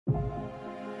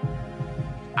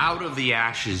Out of the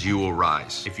ashes, you will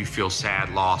rise. If you feel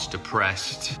sad, lost,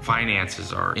 depressed,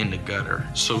 finances are in the gutter,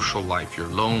 social life, you're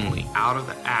lonely, out of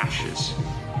the ashes,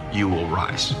 you will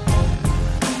rise.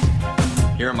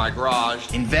 Here in my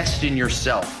garage, invest in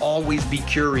yourself. Always be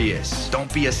curious.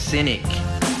 Don't be a cynic.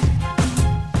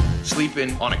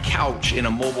 Sleeping on a couch in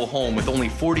a mobile home with only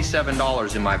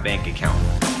 $47 in my bank account.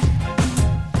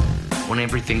 When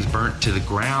everything's burnt to the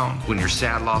ground, when you're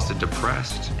sad, lost, and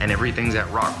depressed, and everything's at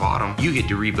rock bottom, you get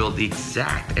to rebuild the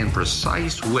exact and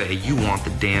precise way you want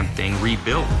the damn thing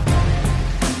rebuilt.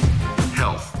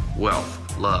 Health,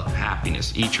 wealth, love,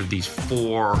 happiness, each of these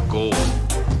 4 goals.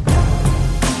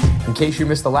 In case you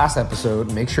missed the last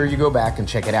episode, make sure you go back and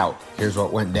check it out. Here's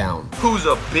what went down. Who's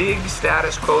a big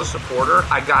status quo supporter?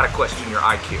 I gotta question your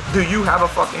IQ. Do you have a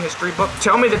fucking history book?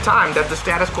 Tell me the time that the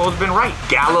status quo's been right.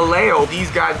 Galileo,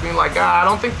 these guys being like, I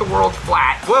don't think the world's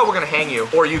flat. Well, we're gonna hang you,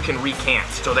 or you can recant.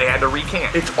 So they had to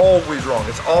recant. It's always wrong.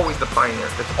 It's always the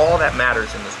pioneers. That's all that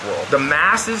matters in this world. The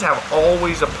masses have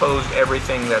always opposed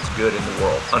everything that's good in the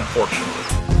world,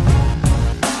 unfortunately.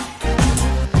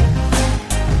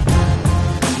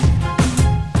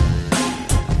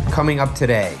 Coming up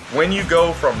today. When you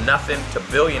go from nothing to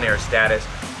billionaire status,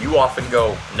 you often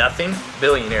go nothing,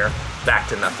 billionaire, back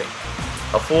to nothing.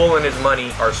 A fool and his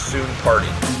money are soon parted.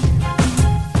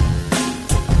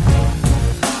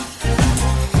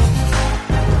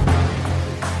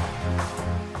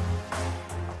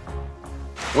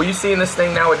 Well, you seeing this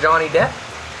thing now with Johnny Depp?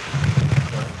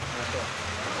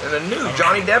 In the news,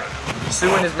 Johnny Depp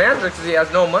suing his manager because he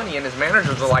has no money, and his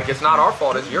managers are like, it's not our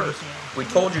fault, it's yours. We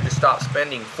told you to stop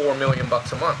spending $4 million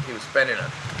a month. He was spending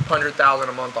 $100,000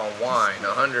 a month on wine,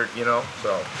 100, you know.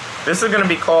 So this is going to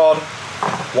be called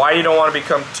 "Why You Don't Want to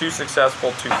Become Too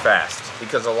Successful Too Fast."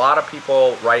 Because a lot of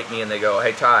people write me and they go,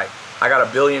 "Hey Ty, I got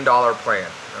 $1 billion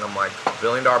plan," and I'm like, "$1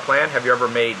 billion plan? Have you ever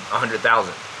made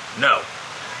 100,000? No.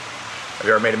 Have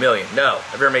you ever made $1 million? No.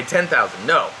 Have you ever made 10,000?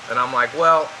 No." And I'm like,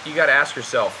 well, you got to ask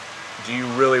yourself, do you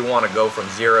really want to go from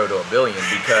 0 to $1 billion?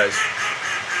 Because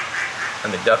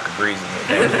and the duck agrees with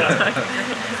me.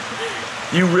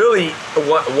 You really,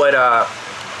 what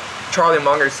Charlie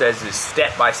Munger says is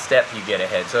step by step you get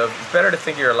ahead. So it's better to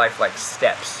think of your life like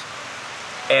steps.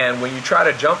 And when you try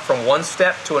to jump from one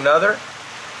step to another,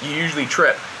 you usually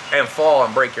trip and fall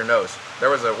and break your nose.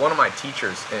 There was one of my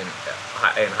teachers in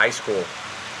high school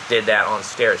did that on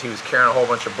stairs. He was carrying a whole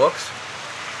bunch of books,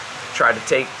 tried to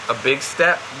take a big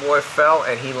step, boy fell,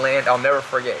 and he landed, I'll never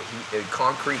forget, he had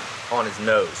concrete on his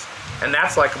nose. And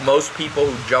that's like most people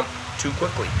who jump too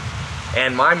quickly.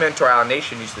 And my mentor, Al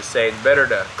Nation, used to say, it's better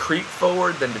to creep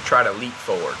forward than to try to leap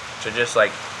forward. So just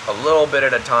like a little bit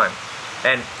at a time.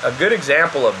 And a good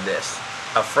example of this,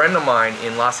 a friend of mine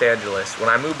in Los Angeles, when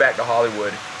I moved back to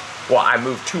Hollywood, well, I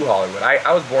moved to Hollywood.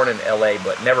 I was born in LA,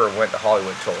 but never went to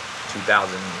Hollywood till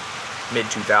 2000,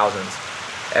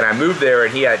 mid-2000s. And I moved there,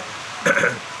 and he had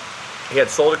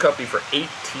sold a company for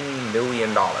 $18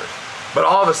 million. But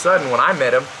all of a sudden, when I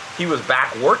met him, he was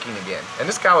back working again. And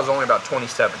this guy was only about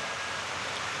 27.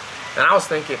 And I was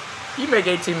thinking, you make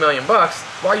 $18 million,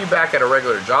 why are you back at a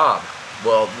regular job?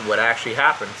 Well, what actually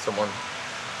happened, someone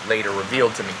later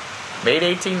revealed to me. Made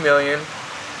 $18 million,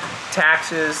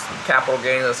 taxes, capital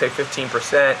gain, let's say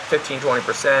 15%,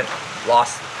 15-20%,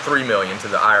 lost $3 million to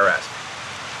the IRS.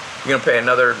 You're gonna pay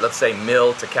another, let's say,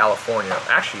 $1 to California.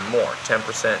 Actually more,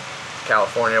 10%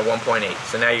 California, 1.8.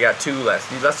 So now you got 2 less.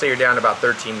 Let's say you're down to about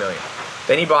 13 million.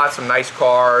 Then he bought some nice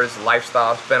cars,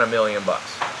 lifestyle, spent $1 million.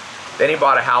 Then he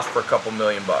bought a house for a couple $1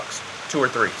 million, 2 or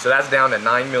 3. So that's down to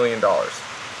 $9 million.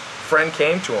 Friend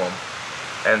came to him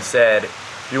and said,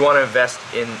 you want to invest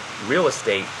in real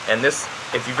estate, and this,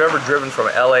 if you've ever driven from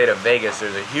LA to Vegas,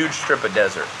 there's a huge strip of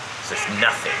desert. It's just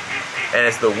nothing. And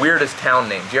it's the weirdest town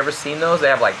names. You ever seen those? They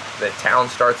have like, the town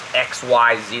starts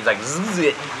XYZ, it's like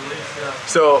zzz.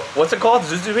 So, what's it called?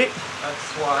 Zuzubit?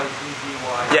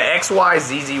 XYZZY. Yeah,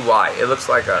 XYZZY. It looks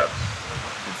like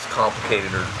it's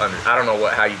complicated or I don't know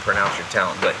how you pronounce your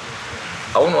town, but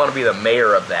I wouldn't want to be the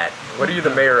mayor of that. What are you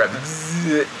the mayor of?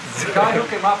 The guy who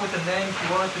came up with the name,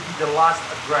 he wanted to be the last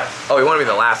address. Oh, he wanted to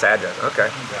be the last address. Okay.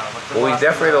 Yeah, like Well, he's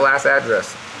definitely the last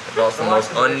address. He's also the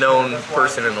most unknown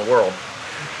person in the world.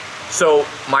 So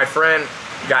my friend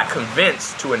got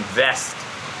convinced to invest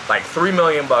like $3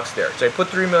 million there. So they put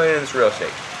 $3 million in this real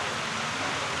estate.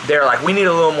 They're like, we need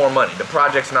a little more money. The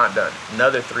project's not done.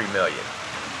 Another $3 million.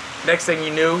 Next thing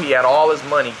you knew, he had all his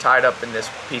money tied up in this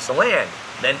piece of land.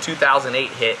 Then 2008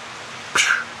 hit.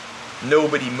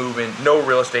 Nobody moving, no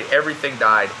real estate, everything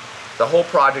died. The whole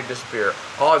project disappeared.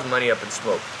 All his money up in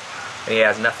smoke. And he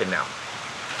has nothing now.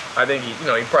 I think he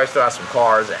probably still has some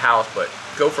cars, a house, but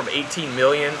go from 18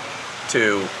 million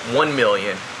to 1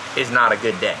 million is not a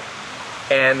good day.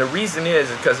 And the reason is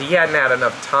because he hadn't had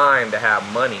enough time to have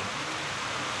money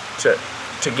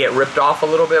to get ripped off a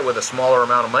little bit with a smaller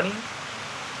amount of money,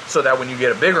 so that when you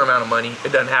get a bigger amount of money,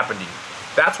 it doesn't happen to you.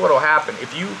 That's what'll happen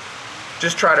if you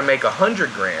just try to make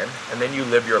 100 grand and then you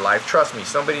live your life. Trust me,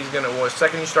 somebody's gonna, well, the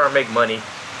second you start making money,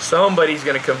 somebody's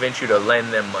gonna convince you to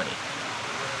lend them money.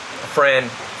 A friend,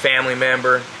 family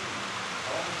member.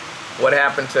 What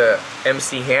happened to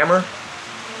MC Hammer?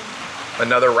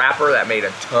 Another rapper that made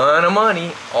a ton of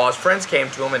money. All his friends came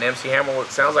to him, and MC Hammer,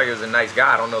 sounds like he was a nice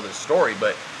guy. I don't know the story,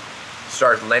 but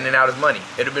starts lending out his money.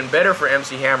 It'd have been better for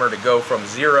MC Hammer to go from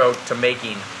 0 to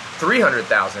making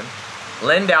 300,000,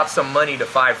 lend out some money to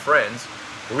 5 friends,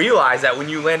 realize that when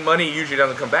you lend money, it usually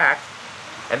doesn't come back,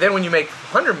 and then when you make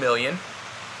 100 million,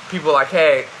 people are like,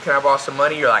 hey, can I borrow some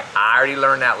money? You're like, I already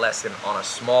learned that lesson on a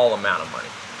small amount of money.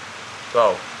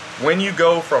 So when you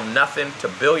go from nothing to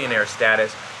billionaire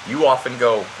status, you often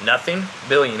go nothing,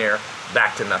 billionaire,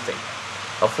 back to nothing.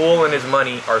 A fool and his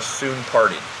money are soon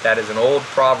parted. That is an old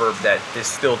proverb that is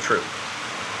still true.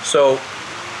 So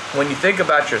when you think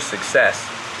about your success,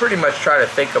 pretty much try to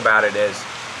think about it as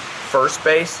first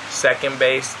base, second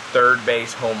base, third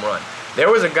base, home run.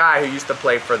 There was a guy who used to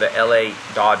play for the LA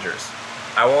Dodgers.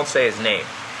 I won't say his name,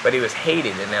 but he was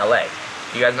hated in LA.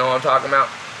 You guys know what I'm talking about?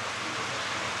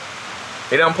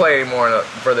 He don't play anymore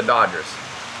for the Dodgers.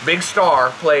 Big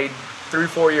star, played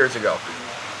 3-4 years ago.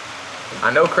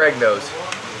 I know Craig knows.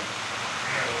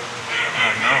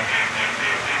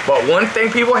 But one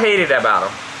thing people hated about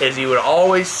him is he would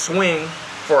always swing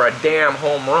for a damn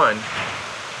home run.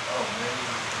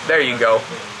 There you go.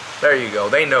 There you go.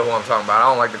 They know who I'm talking about. I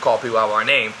don't like to call people out by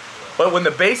name. But when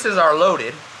the bases are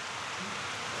loaded,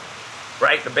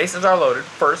 right? The bases are loaded,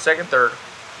 first, second, third,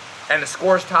 and the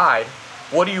score's tied,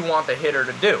 what do you want the hitter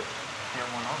to do?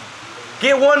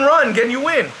 Get one run, can you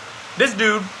win? This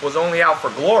dude was only out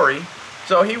for glory,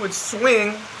 so he would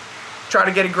swing, try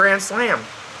to get a grand slam.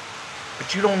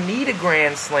 But you don't need a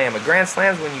grand slam. A grand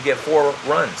slam is when you get 4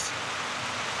 runs.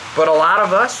 But a lot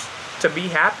of us, to be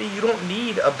happy, you don't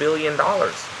need $1 billion.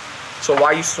 So why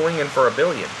are you swinging for $1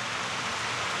 billion?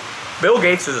 Bill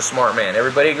Gates is a smart man.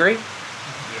 Everybody agree?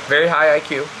 Very high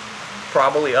IQ.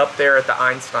 Probably up there at the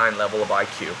Einstein level of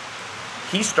IQ.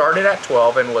 He started at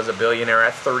 12 and was a billionaire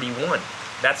at 31.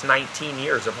 That's 19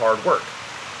 years of hard work.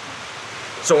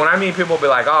 So when I meet people be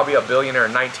like, oh, I'll be a billionaire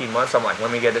in 19 months, I'm like, let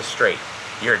me get this straight.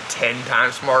 You're 10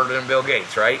 times smarter than Bill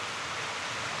Gates, right?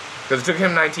 Because it took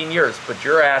him 19 years, but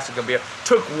your ass is going to be...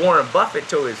 Took Warren Buffett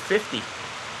till he was 50.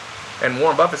 And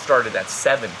Warren Buffett started at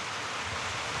 7.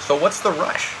 So what's the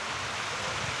rush?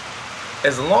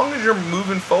 As long as you're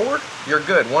moving forward, you're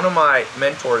good. One of my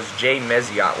mentors, Jay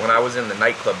Meziot, when I was in the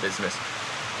nightclub business,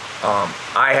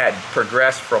 I had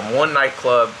progressed from one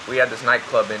nightclub. We had this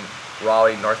nightclub in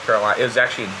Raleigh, North Carolina. It was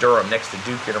actually in Durham next to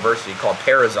Duke University called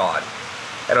Parazod.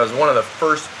 And it was one of the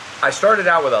first... I started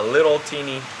out with a little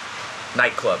teeny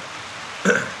nightclub.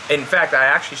 In fact, I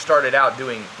actually started out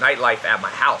doing nightlife at my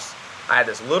house. I had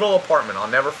this little apartment. I'll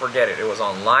never forget it. It was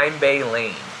on Lime Bay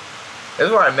Lane. This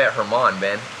is where I met Herman,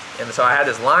 Ben. And so I had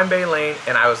this Lime Bay Lane,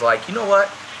 and I was like, you know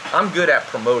what? I'm good at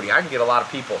promoting. I can get a lot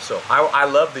of people. So I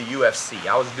love the UFC.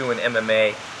 I was doing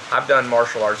MMA. I've done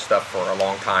martial arts stuff for a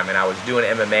long time, and I was doing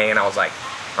MMA, and I was like,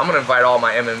 I'm going to invite all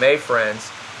my MMA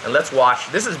friends, and let's watch.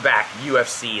 This is back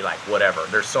UFC, like whatever.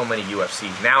 There's so many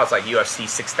UFCs. Now it's like UFC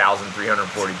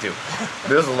 6,342.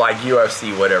 This is like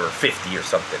UFC whatever, 50 or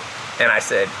something. And I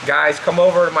said, guys, come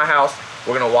over to my house.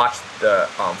 We're going to watch the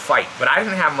fight. But I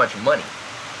didn't have much money.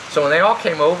 So when they all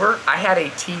came over, I had a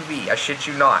TV, I shit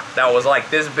you not, that was like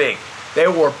this big. They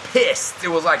were pissed. It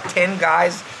was like 10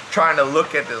 guys trying to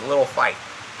look at this little fight.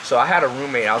 So I had a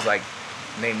roommate, I was like,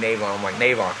 named Navon. I'm like,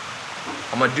 Navon,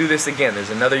 I'm going to do this again. There's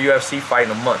another UFC fight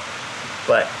in a month.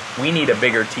 But we need a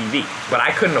bigger TV. But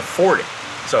I couldn't afford it.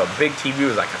 So a big TV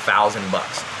was like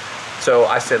 $1,000. So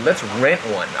I said, let's rent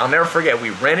one. I'll never forget, we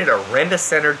rented a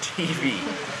Rent-A-Center TV.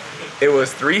 It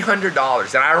was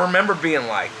 $300. And I remember being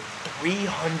like,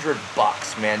 $300,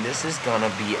 man, this is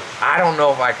gonna be, I don't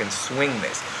know if I can swing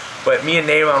this. But me and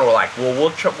Navon were like, well,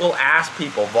 we'll ask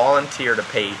people, volunteer to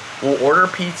pay. We'll order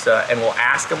pizza and we'll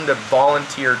ask them to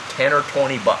volunteer 10 or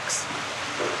 20 bucks.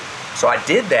 So I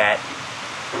did that,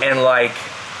 and like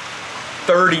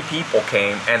 30 people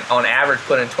came, and on average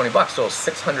put in 20 bucks, so it was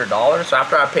 $600. So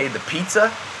after I paid the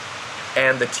pizza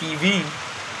and the TV,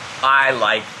 I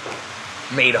like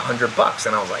made $100,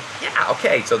 and I was like, yeah,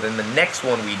 okay. So then the next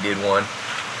one we did one,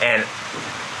 and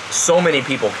so many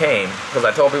people came because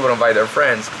I told people to invite their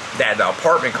friends that the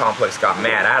apartment complex got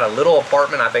mad. I had a little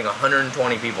apartment, I think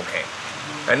 120 people came,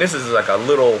 and this is like a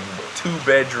little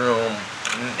 2-bedroom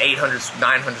 800,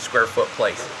 900 square foot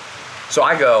place. So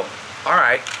I go, all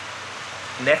right,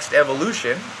 next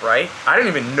evolution, right? I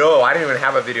didn't even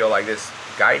have a video like this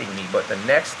guiding me, but the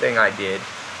next thing I did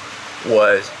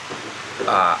was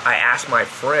I asked my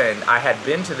friend. I had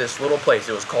been to this little place.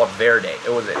 It was called Verde.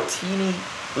 It was a teeny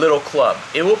little club.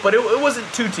 But it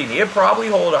wasn't too teeny. It probably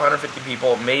hold 150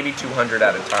 people, maybe 200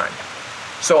 at a time.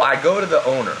 So I go to the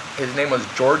owner. His name was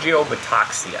Giorgio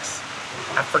Bataxias.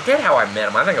 I forget how I met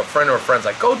him. I think a friend or a friend's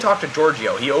like, go talk to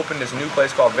Giorgio. He opened this new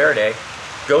place called Verde.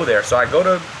 Go there. So I go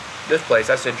to this place.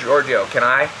 I said, Giorgio, can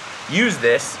I use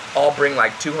this? I'll bring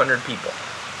like 200 people.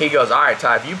 He goes, all right,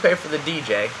 Tai, if you pay for the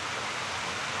DJ,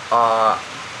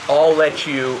 I'll let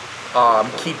you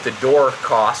keep the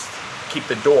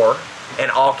door,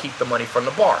 and I'll keep the money from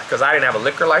the bar. Because I didn't have a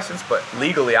liquor license, but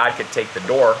legally I could take the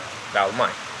door. That was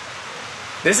mine.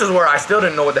 This is where I still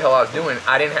didn't know what the hell I was doing.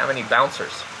 I didn't have any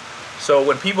bouncers. So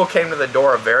when people came to the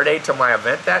door of Verde to my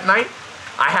event that night,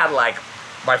 I had like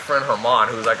my friend Herman,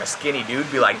 who's like a skinny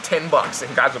dude, be like $10,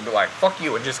 and guys would be like, fuck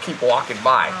you, and just keep walking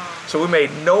by. So we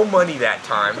made no money that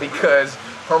time because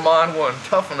Herman wasn't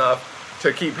tough enough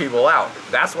to keep people out.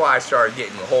 That's why I started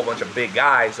getting a whole bunch of big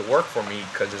guys to work for me,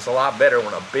 because it's a lot better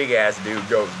when a big ass dude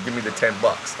goes, give me the $10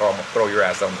 or I'm gonna throw your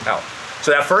ass out. So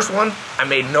that first one, I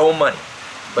made no money.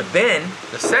 But then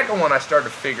the second one, I started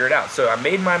to figure it out. So I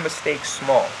made my mistake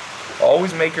small.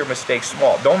 Always make your mistake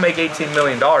small. Don't make $18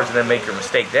 million and then make your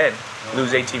mistake then.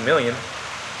 Lose 18 million.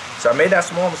 So I made that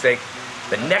small mistake.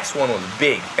 The next one was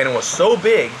big. And it was so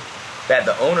big that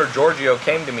the owner, Giorgio,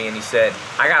 came to me and he said,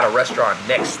 I got a restaurant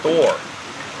next door.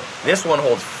 This one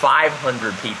holds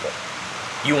 500 people.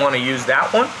 You want to use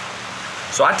that one?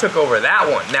 So I took over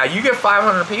that one. Now you get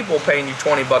 500 people paying you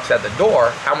 $20 at the door.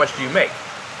 How much do you make?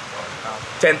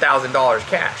 $10,000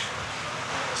 cash.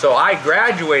 So I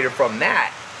graduated from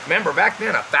that. Remember, back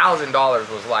then,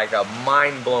 $1,000 was like a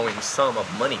mind-blowing sum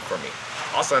of money for me.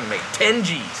 All of a sudden, made 10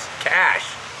 G's, cash.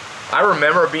 I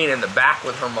remember being in the back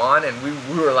with Herman, and we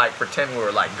were like, pretend we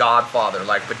were like Godfather,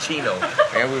 like Pacino.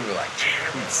 And we were like,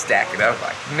 we'd stack it up.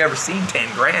 Like, never seen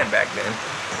 10 grand back then.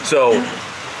 So,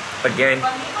 again,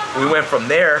 we went from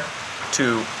there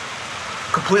to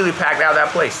completely packed out of that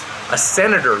place. A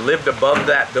senator lived above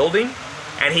that building,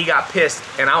 and he got pissed.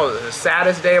 And I was the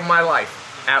saddest day of my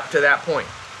life up to that point.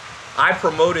 I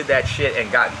promoted that shit and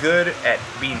got good at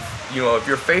being, if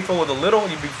you're faithful with a little,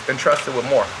 you'll be entrusted with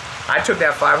more. I took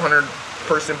that 500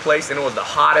 person place, and it was the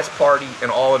hottest party in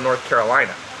all of North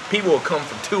Carolina. People would come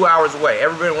from 2 hours away.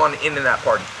 Everybody wanted into that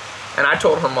party. And I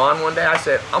told Herman one day, I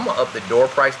said, I'm gonna up the door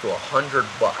price to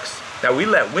 $100. Now we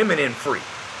let women in free.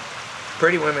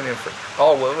 Pretty women in free.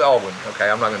 All women, okay?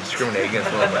 I'm not gonna discriminate against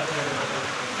women.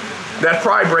 That's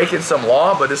probably breaking some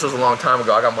law, but this was a long time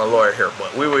ago. I got my lawyer here.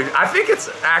 But I think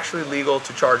it's actually legal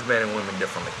to charge men and women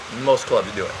differently. Most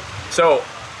clubs do it. So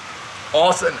all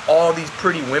of a sudden, all these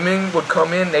pretty women would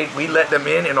come in. We let them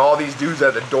in, and all these dudes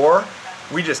at the door,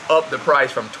 we just upped the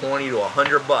price from $20 to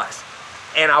 $100.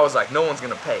 And I was like, no one's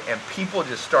gonna pay. And people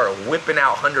just started whipping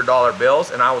out $100 bills,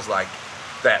 and I was like,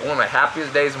 that one of the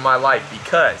happiest days of my life,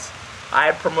 because I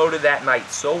had promoted that night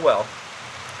so well.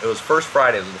 It was first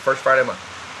Friday. It was the first Friday of the month.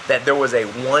 That there was a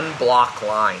 1 block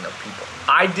line of people.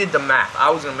 I did the math. I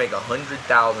was gonna make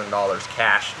 $100,000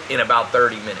 cash in about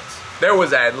 30 minutes. There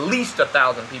was at least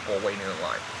 1,000 people waiting in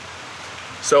line.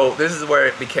 So this is where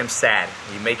it became sad.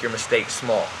 You make your mistake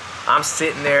small. I'm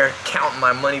sitting there counting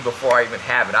my money before I even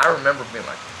have it. I remember being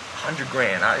like, 100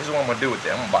 grand. This is what I'm gonna do with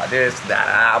it. I'm gonna buy this, that,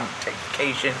 I'm gonna take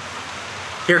vacation.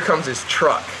 Here comes this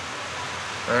truck.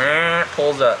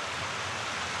 Pulls up.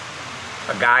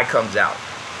 A guy comes out,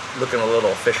 looking a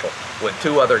little official, with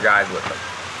 2 other guys with him.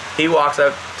 He walks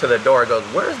up to the door and goes,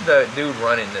 where's the dude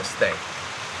running this thing?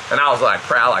 And I was like,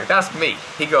 proud, like, that's me.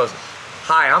 He goes,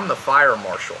 hi, I'm the fire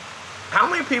marshal. How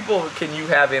many people can you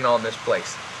have in on this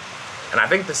place? And I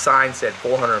think the sign said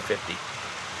 450.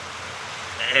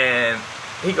 And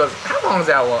he goes, how long is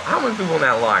that line? How many people in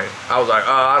that line? I was like,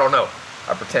 I don't know.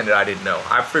 I pretended I didn't know.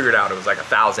 I figured out it was like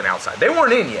 1,000 outside. They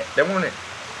weren't in yet. They weren't in.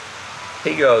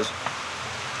 He goes,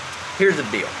 here's the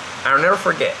deal. I'll never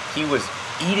forget. He was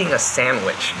eating a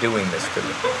sandwich doing this to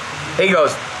me. He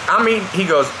goes,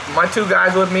 my 2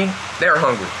 guys with me, they're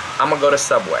hungry. I'm gonna go to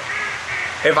Subway.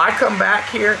 If I come back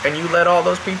here and you let all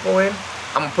those people in,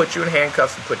 I'm gonna put you in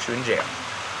handcuffs and put you in jail.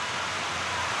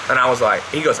 And I was like,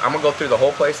 he goes, I'm gonna go through the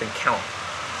whole place and count.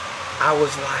 I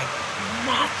was like,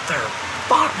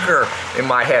 motherfucker. In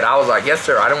my head, I was like, yes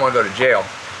sir, I didn't wanna go to jail.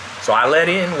 So I let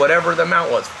in whatever the amount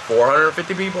was,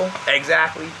 450 people,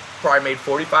 exactly. Probably made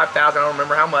 $45,000, I don't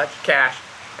remember how much, cash,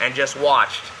 and just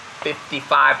watched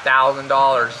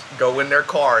 $55,000 go in their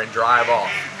car and drive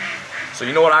off. So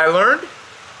you know what I learned?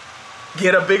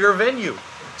 get a bigger venue.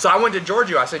 So I went to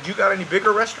Giorgio. I said, you got any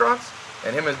bigger restaurants?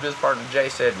 And him and his business partner Jay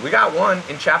said, we got one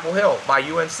in Chapel Hill by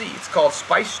UNC. It's called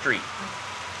Spice Street.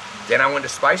 Then I went to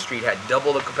Spice Street, had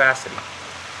double the capacity.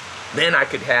 Then I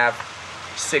could have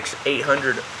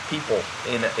 600-800 people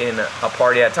in a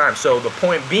party at a time. So the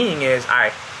point being is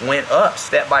I went up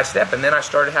step by step, and then I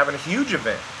started having a huge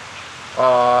event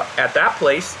at that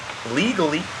place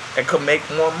legally and could make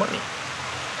more money.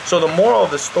 So the moral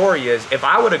of the story is, if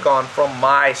I would have gone from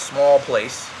my small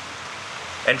place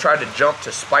and tried to jump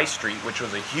to Spice Street, which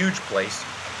was a huge place,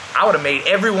 I would have made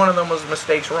every one of those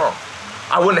mistakes wrong.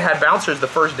 I wouldn't have had bouncers the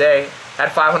first day,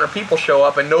 had 500 people show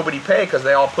up and nobody pay because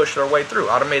they all pushed their way through.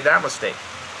 I would have made that mistake.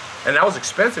 And that was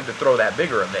expensive to throw that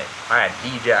bigger event. I had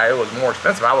DJ, it was more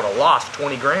expensive. I would have lost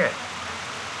 20 grand.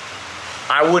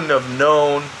 I wouldn't have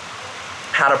known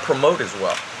how to promote as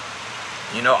well.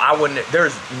 You know, I wouldn't,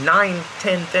 there's 9,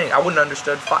 10 things. I wouldn't have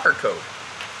understood fire code.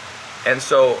 And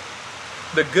so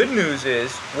the good news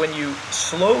is when you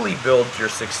slowly build your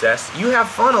success, you have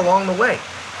fun along the way.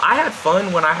 I had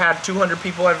fun when I had 200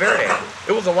 people at Verde.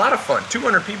 It was a lot of fun.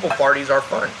 200 people parties are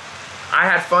fun. I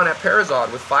had fun at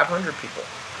Parazod with 500 people.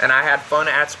 And I had fun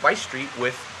at Spice Street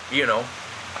with,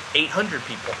 800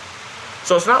 people.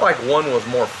 So it's not like one was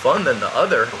more fun than the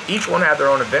other. Each one had their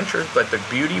own adventures, but the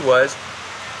beauty was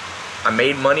I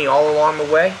made money all along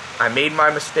the way. I made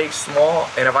my mistakes small,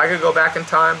 and if I could go back in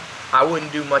time, I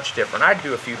wouldn't do much different. I'd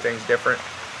do a few things different,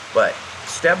 but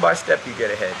step by step you get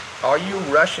ahead. Are you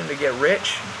rushing to get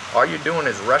rich? All you're doing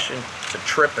is rushing to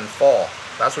trip and fall.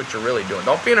 That's what you're really doing.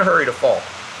 Don't be in a hurry to fall.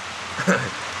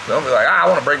 Don't be like, I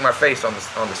want to break my face on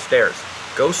the stairs.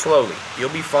 Go slowly. You'll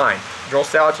be fine. Joel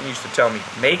Salatin used to tell me,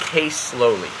 make haste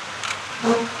slowly.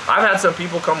 I've had some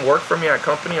people come work for me at a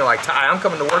company and like, Tai, I'm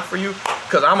coming to work for you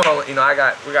because I'm gonna,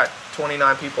 we got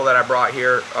 29 people that I brought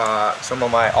here, some of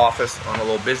my office on a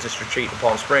little business retreat in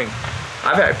Palm Springs.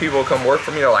 I've had people come work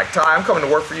for me. They're like, Tai, I'm coming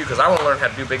to work for you because I want to learn how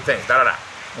to do big things.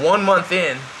 1 month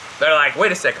in, they're like,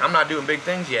 wait a second, I'm not doing big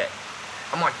things yet.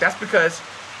 I'm like, that's because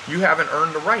you haven't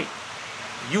earned the right.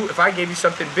 If I gave you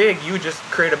something big, you would just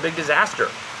create a big disaster.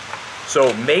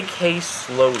 So make haste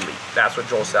slowly. That's what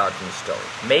Joel Salatin is telling.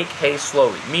 Make haste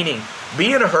slowly, meaning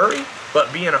be in a hurry,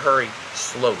 but be in a hurry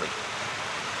slowly.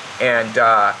 And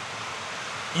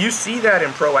you see that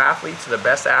in pro athletes, the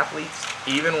best athletes,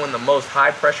 even when the most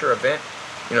high pressure event,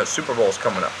 Super Bowl is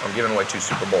coming up. I'm giving away 2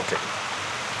 Super Bowl tickets.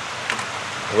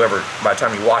 Whoever, by the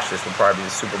time you watch this, will probably be the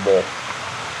Super Bowl.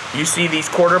 You see these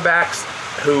quarterbacks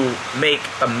who make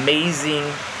amazing,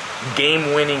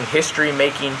 game-winning,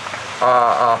 history-making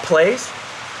plays.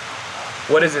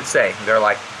 What does it say? They're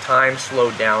like, time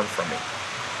slowed down for me.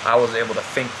 I was able to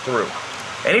think through.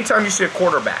 Anytime you see a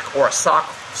quarterback or a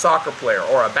soccer player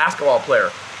or a basketball player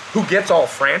who gets all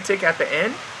frantic at the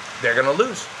end, they're going to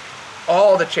lose.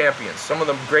 All the champions, some of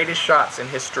the greatest shots in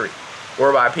history,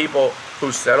 were by people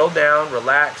who settled down,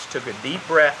 relaxed, took a deep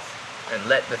breath, and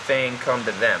let the thing come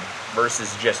to them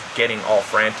versus just getting all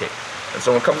frantic. And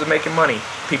so when it comes to making money,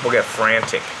 people get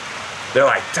frantic. They're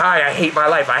like, Tai, I hate my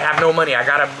life. I have no money. I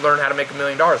got to learn how to make $1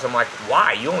 million. I'm like,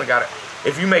 why? You only got to,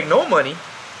 if you make no money,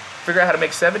 figure out how to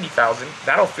make 70,000.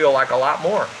 That'll feel like a lot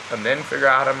more. And then figure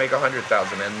out how to make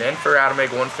 100,000. And then figure out how to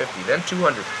make 150, then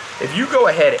 200. If you go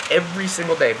ahead every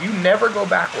single day, if you never go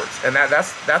backwards, and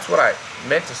that's what I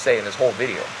meant to say in this whole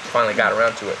video. Finally got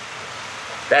around to it.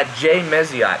 That Jay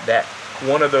Meziot, that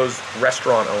one of those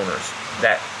restaurant owners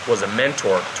that was a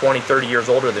mentor, 20, 30 years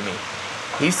older than me,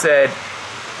 he said,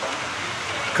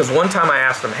 because one time I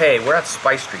asked him, hey, we're at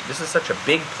Spice Street. This is such a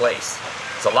big place.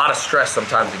 It's a lot of stress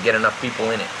sometimes to get enough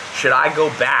people in it. Should I go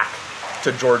back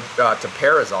to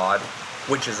Parazod,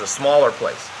 which is a smaller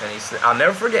place? And he said, I'll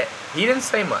never forget. He didn't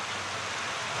say much.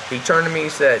 He turned to me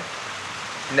and said,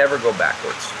 never go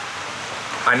backwards.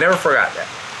 I never forgot that.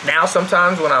 Now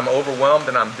sometimes when I'm overwhelmed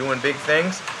and I'm doing big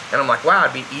things, and I'm like, wow,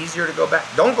 it'd be easier to go back.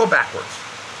 Don't go backwards,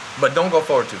 but don't go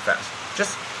forward too fast.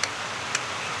 Just,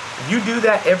 if you do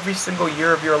that every single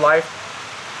year of your life,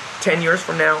 10 years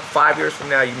from now, 5 years from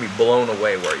now, you can be blown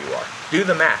away where you are. Do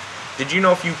the math. Did you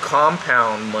know if you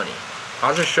compound money?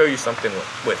 I'll just show you something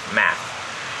with math.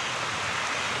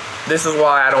 This is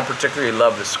why I don't particularly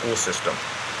love the school system.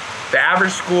 The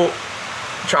average school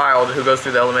child who goes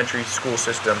through the elementary school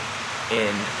system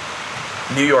in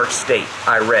New York State,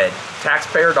 I read,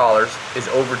 taxpayer dollars is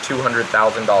over $200,000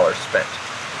 spent.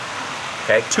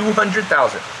 Okay,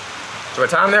 200,000. So by the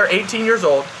time they're 18 years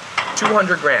old,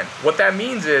 200 grand. What that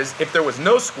means is if there was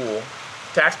no school,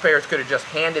 taxpayers could have just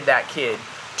handed that kid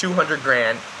 200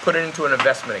 grand, put it into an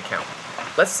investment account.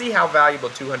 Let's see how valuable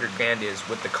 200 grand is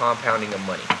with the compounding of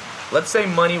money. Let's say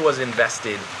money was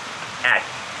invested at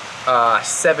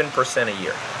 7% a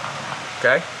year.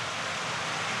 Okay?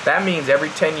 That means every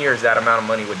 10 years that amount of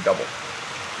money would double.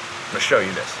 I'm going to show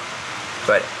you this.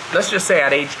 But let's just say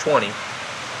at age 20,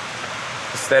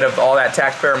 instead of all that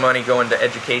taxpayer money going to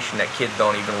education that kids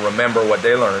don't even remember what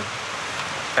they learned,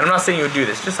 and I'm not saying you would do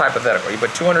this, just hypothetical. You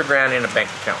put 200 grand in a bank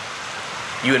account.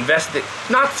 You invest it,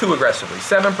 not too aggressively.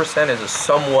 7% is a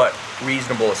somewhat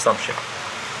reasonable assumption.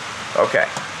 Okay.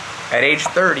 At age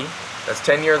 30, that's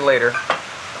 10 years later,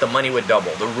 the money would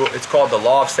double. It's called the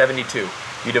law of 72.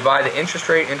 You divide the interest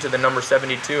rate into the number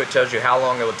 72, it tells you how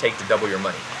long it would take to double your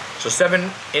money. So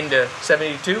 7 into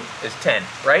 72 is 10,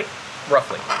 right?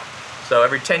 Roughly. So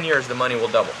every 10 years, the money will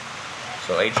double.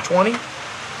 So age 20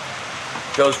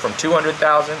 goes from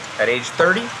 200,000. At age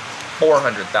 30,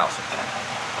 400,000.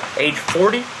 Age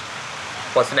 40,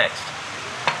 what's next?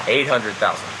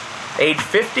 800,000. Age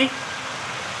 50,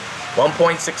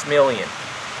 1.6 million.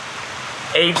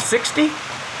 Age 60,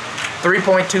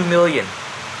 3.2 million.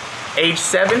 Age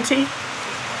 70,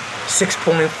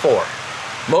 6.4.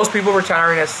 Most people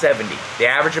retiring at 70. The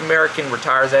average American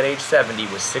retires at age 70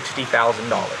 with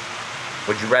 $60,000.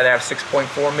 Would you rather have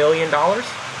 $6.4 million?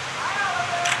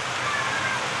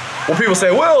 Well, people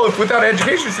say, well, if without an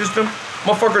education system,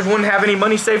 motherfuckers wouldn't have any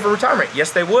money saved for retirement.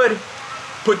 Yes, they would.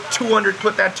 Put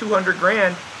that 200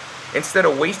 grand instead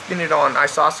of wasting it on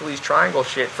isosceles triangle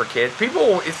shit for kids.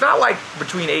 People, it's not like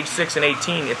between age 6 and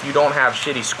 18, if you don't have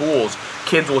shitty schools,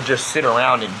 kids will just sit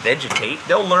around and vegetate.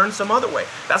 They'll learn some other way.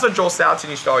 That's what Joel Salatin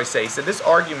used to always say. He said, this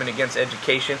argument against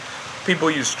education,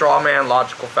 people use straw man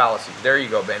logical fallacies. There you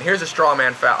go, Ben. Here's a straw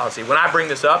man fallacy. When I bring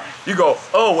this up, you go,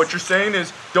 oh, what you're saying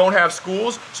is don't have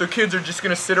schools, so kids are just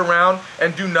going to sit around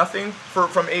and do nothing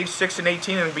from age 6 and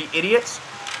 18 and be idiots?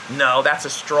 No, that's a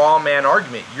straw man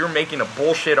argument. You're making a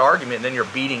bullshit argument and then you're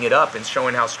beating it up and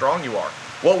showing how strong you are.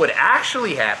 What would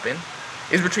actually happen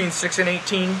is between 6 and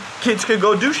 18, kids could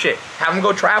go do shit. Have them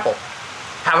go travel.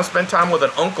 Have them spend time with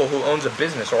an uncle who owns a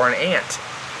business or an aunt.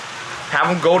 Have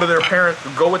them go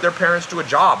with their parents to a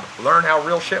job. Learn how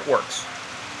real shit works.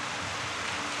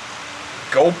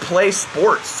 Go play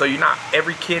sports so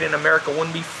every kid in America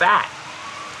wouldn't be fat.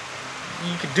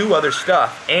 You could do other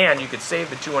stuff and you could save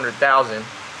the 200,000.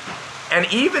 And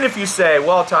even if you say,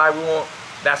 well, Ty,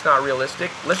 that's not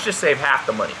realistic, let's just save half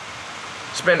the money.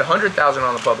 Spend 100,000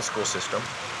 on the public school system.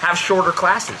 Have shorter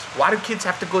classes. Why do kids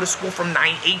have to go to school from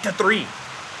 8 to 3?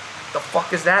 The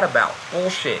fuck is that about?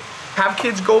 Bullshit. Have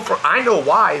kids I know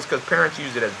why, is because parents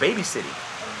use it as babysitting.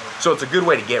 So it's a good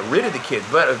way to get rid of the kids.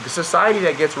 But a society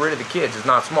that gets rid of the kids is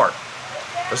not smart.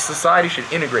 A society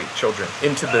should integrate children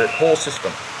into the whole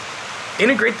system.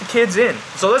 Integrate the kids in.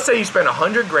 So let's say you spend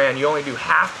 100 grand, you only do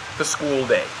half the school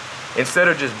day. Instead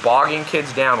of just bogging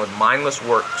kids down with mindless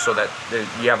work so that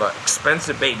you have an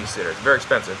expensive babysitter. It's very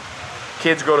expensive.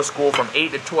 Kids go to school from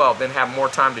 8 to 12, then have more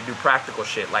time to do practical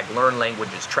shit like learn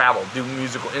languages, travel, do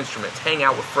musical instruments, hang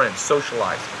out with friends,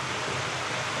 socialize.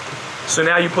 So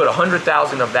now you put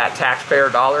 100,000 of that taxpayer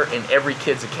dollar in every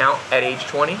kid's account at age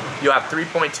 20. You'll have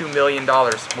 $3.2 million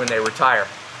when they retire.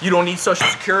 You don't need Social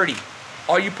Security.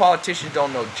 All you politicians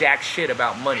don't know jack shit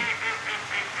about money.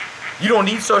 You don't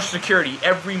need Social Security.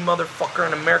 Every motherfucker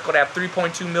in America would have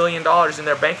 $3.2 million in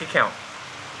their bank account.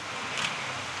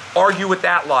 Argue with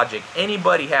that logic.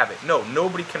 Anybody have it? No,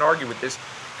 nobody can argue with this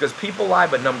because people lie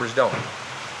but numbers don't.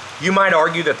 You might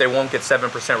argue that they won't get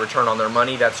 7% return on their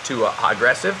money. That's too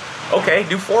aggressive. Okay,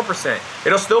 do 4%.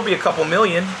 It'll still be a couple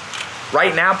million.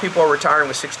 Right now, people are retiring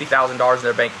with $60,000 in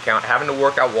their bank account, having to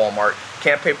work at Walmart,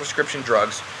 can't pay prescription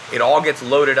drugs. It all gets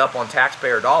loaded up on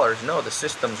taxpayer dollars. No, the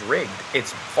system's rigged.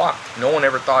 It's fucked. No one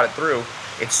ever thought it through.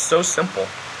 It's so simple.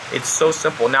 It's so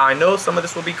simple. Now, I know some of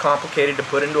this will be complicated to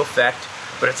put into effect,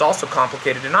 but it's also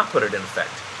complicated to not put it in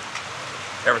effect.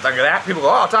 Ever think of that? People go,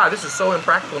 oh, Ty, this is so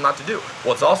impractical not to do.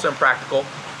 Well, it's also impractical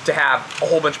to have a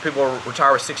whole bunch of people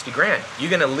retire with 60 grand. You're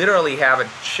going to literally have a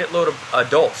shitload of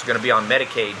adults going to be on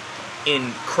Medicaid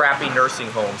in crappy nursing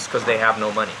homes because they have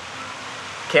no money.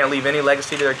 Can't leave any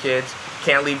legacy to their kids.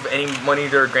 Can't leave any money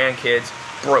to their grandkids.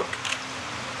 Broke.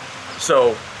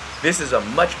 So this is a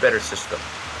much better system.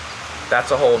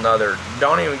 That's a whole nother,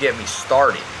 don't even get me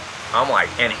started. I'm like,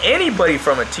 and anybody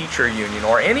from a teacher union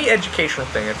or any educational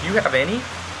thing, if you have any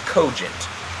cogent,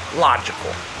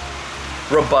 logical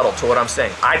rebuttal to what I'm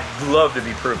saying, I'd love to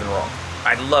be proven wrong.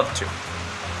 I'd love to.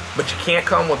 But you can't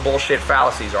come with bullshit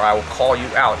fallacies or I will call you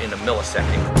out in a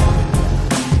millisecond.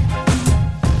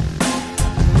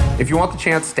 If you want the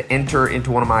chance to enter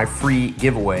into one of my free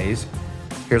giveaways,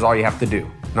 here's all you have to do.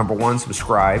 Number 1,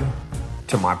 subscribe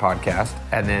to my podcast.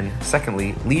 And then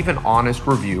secondly, leave an honest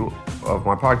review of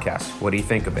my podcast. What do you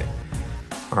think of it?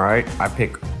 All right. I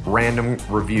pick random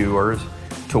reviewers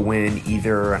to win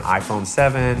either an iPhone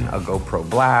 7, a GoPro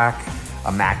Black,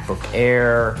 a MacBook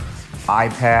Air,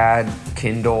 iPad,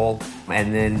 Kindle,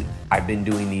 and then I've been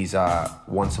doing these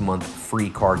once a month free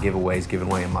car giveaways, giving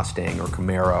away a Mustang or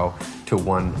Camaro to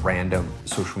one random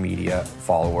social media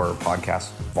follower. Podcast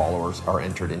followers are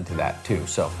entered into that too.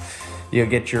 So you'll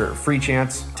get your free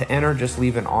chance to enter. Just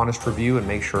leave an honest review and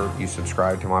make sure you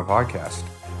subscribe to my podcast.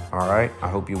 All right, I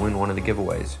hope you win one of the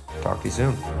giveaways. Talk to you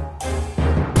soon.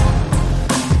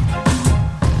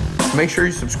 Make sure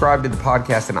you subscribe to the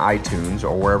podcast in iTunes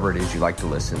or wherever it is you like to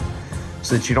listen,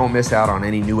 so that you don't miss out on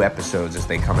any new episodes as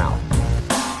they come out.